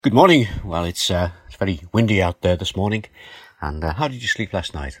Good morning. Well, it's very windy out there this morning. And how did you sleep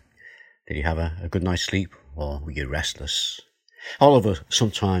last night? Did you have a good night's sleep, or were you restless? All of us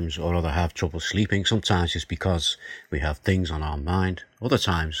sometimes or other have trouble sleeping. Sometimes it's because we have things on our mind. Other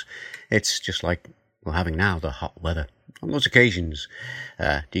times it's just like we're having now, the hot weather. On those occasions,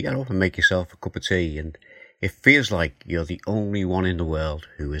 do you get up and make yourself a cup of tea, and it feels like you're the only one in the world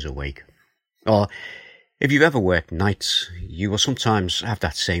who is awake? Or if you've ever worked nights, you will sometimes have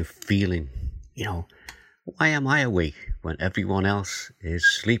that same feeling, why am I awake when everyone else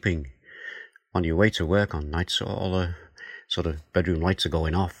is sleeping? On your way to work on nights, all the sort of bedroom lights are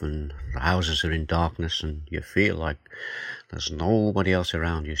going off and the houses are in darkness, and you feel like there's nobody else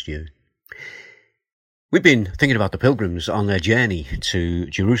around, just you. We've been thinking about the pilgrims on their journey to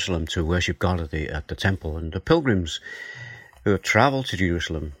Jerusalem to worship God at the temple, and the pilgrims who have travelled to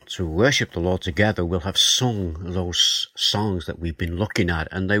Jerusalem to worship the Lord together will have sung those songs that we've been looking at,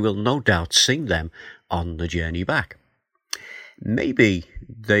 and they will no doubt sing them on the journey back. Maybe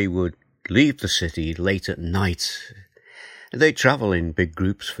they would leave the city late at night. They travel in big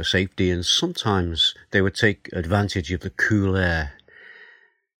groups for safety, and sometimes they would take advantage of the cool air.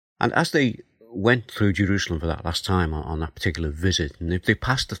 And as they went through Jerusalem for that last time on that particular visit, and if they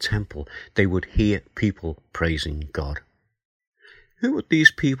passed the temple, they would hear people praising God. Who would these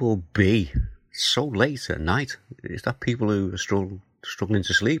people be so late at night? Is that people who are struggling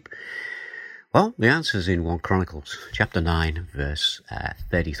to sleep? Well, the answer is in 1 Chronicles chapter 9, verse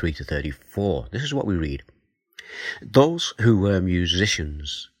 33 to 34. This is what we read. Those who were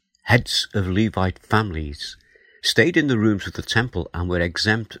musicians, heads of Levite families, stayed in the rooms of the temple and were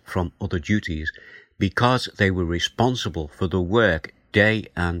exempt from other duties because they were responsible for the work day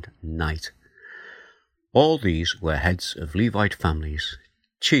and night. All these were heads of Levite families,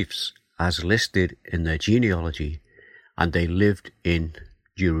 chiefs as listed in their genealogy, and they lived in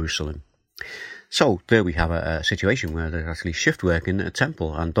Jerusalem. So there we have a situation where there's actually shift work in the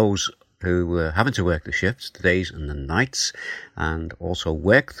temple, and those who were having to work the shifts, the days and the nights, and also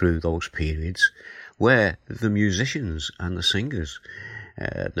work through those periods, were the musicians and the singers,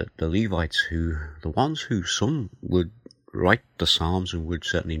 the Levites, the ones who some would write the psalms and would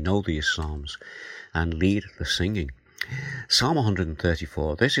certainly know these psalms and lead the singing. Psalm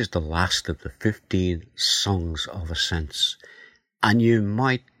 134, this is the last of the 15 songs of ascents. And you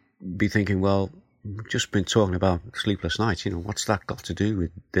might be thinking, well, we've just been talking about sleepless nights, what's that got to do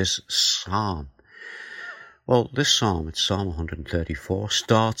with this psalm? Well, this psalm, it's Psalm 134,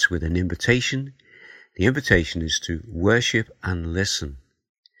 starts with an invitation. The invitation is to worship and listen,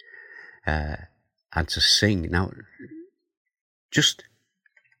 and to sing. Now, just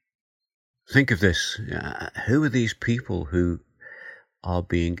think of this. Who are these people who are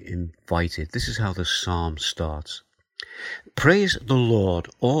being invited? This is how the psalm starts. Praise the Lord,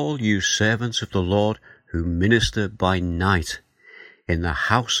 all you servants of the Lord who minister by night in the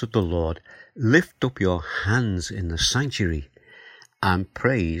house of the Lord. Lift up your hands in the sanctuary and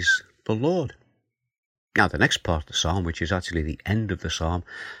praise the Lord. Now, the next part of the psalm, which is actually the end of the psalm,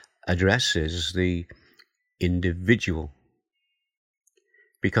 addresses the individual.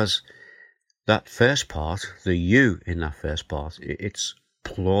 Because that first part, the you in that first part, it's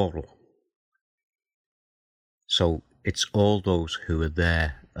plural. So it's all those who are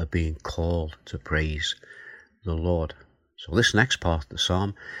there are being called to praise the Lord. So this next part of the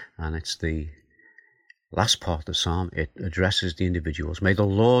psalm, and it's the last part of the psalm, it addresses the individuals. May the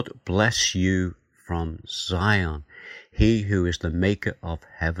Lord bless you from Zion, he who is the maker of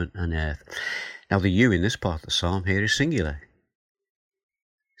heaven and earth. Now the you in this part of the psalm here is singular.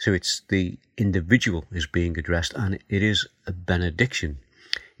 So it's the individual is being addressed, and it is a benediction.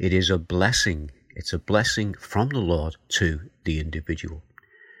 It is a blessing. It's a blessing from the Lord to the individual.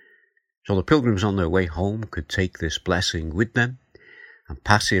 So the pilgrims on their way home could take this blessing with them and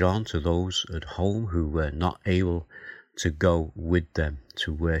pass it on to those at home who were not able to go with them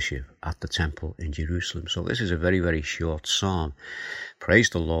to worship at the temple in Jerusalem. So this is a very, very short psalm. Praise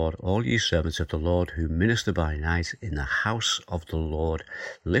the Lord, all you servants of the Lord who minister by night in the house of the Lord.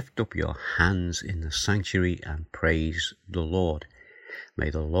 Lift up your hands in the sanctuary and praise the Lord. May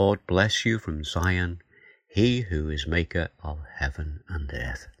the Lord bless you from Zion, he who is maker of heaven and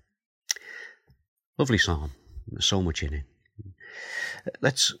earth. Lovely psalm. There's so much in it.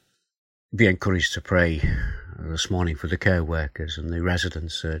 Let's be encouraged to pray this morning for the care workers and the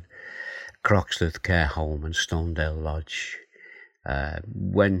residents at Croxteth Care Home and Stonedale Lodge.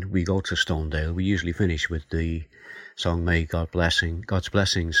 When we go to Stonedale, we usually finish with the song, May God's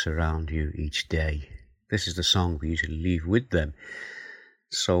blessings surround you each day. This is the song we usually leave with them.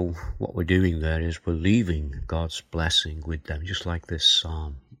 So what we're doing there is we're leaving God's blessing with them, just like this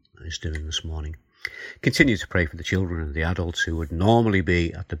psalm. is doing this morning. Continue to pray for the children and the adults who would normally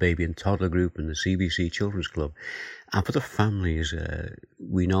be at the baby and toddler group and the CBC Children's Club, and for the families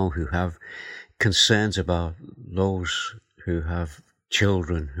we know who have concerns about those who have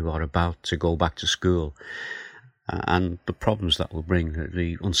children who are about to go back to school, and the problems that will bring,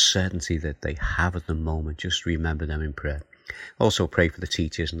 the uncertainty that they have at the moment. Just remember them in prayer. Also pray for the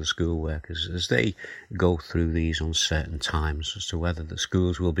teachers and the school workers as they go through these uncertain times as to whether the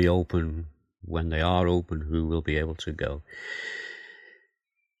schools will be open. When they are open, who will be able to go?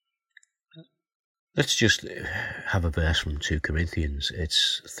 Let's just have a verse from 2 Corinthians.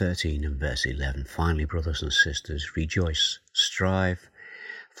 It's 13 and verse 11. Finally, brothers and sisters, rejoice, strive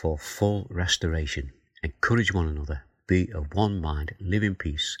for full restoration, encourage one another, be of one mind, live in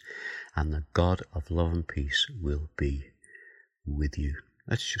peace, and the God of love and peace will be with you.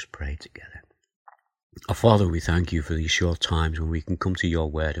 Let's just pray together. Our Father, we thank you for these short times when we can come to your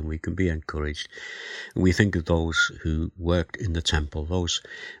word and we can be encouraged. And we think of those who worked in the temple, those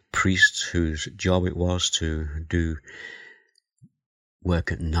priests whose job it was to do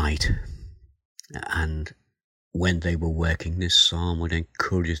work at night. And when they were working, this psalm would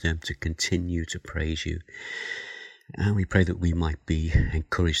encourage them to continue to praise you. And we pray that we might be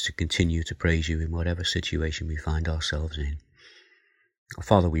encouraged to continue to praise you in whatever situation we find ourselves in.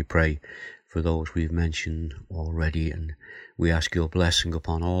 Father, we pray for those we've mentioned already, and we ask your blessing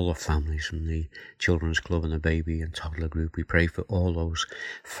upon all the families from the Children's Club and the baby and toddler group. We pray for all those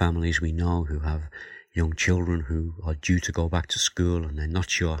families we know who have young children who are due to go back to school and they're not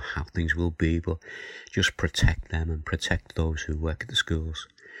sure how things will be, but just protect them and protect those who work at the schools.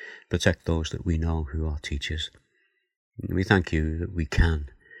 Protect those that we know who are teachers. And we thank you that we can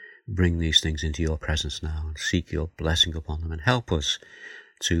bring these things into your presence now and seek your blessing upon them, and help us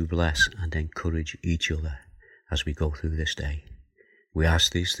to bless and encourage each other as we go through this day. We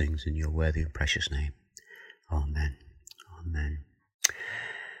ask these things in your worthy and precious name. Amen. Amen.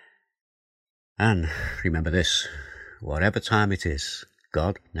 And remember this, whatever time it is,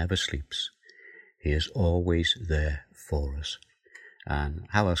 God never sleeps. He is always there for us. And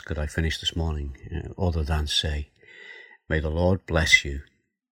how else could I finish this morning other than say, may the Lord bless you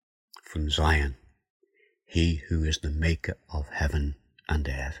from Zion, he who is the maker of heaven and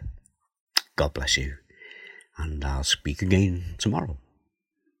earth. God bless you, and I'll speak again tomorrow.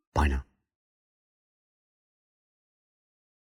 Bye now.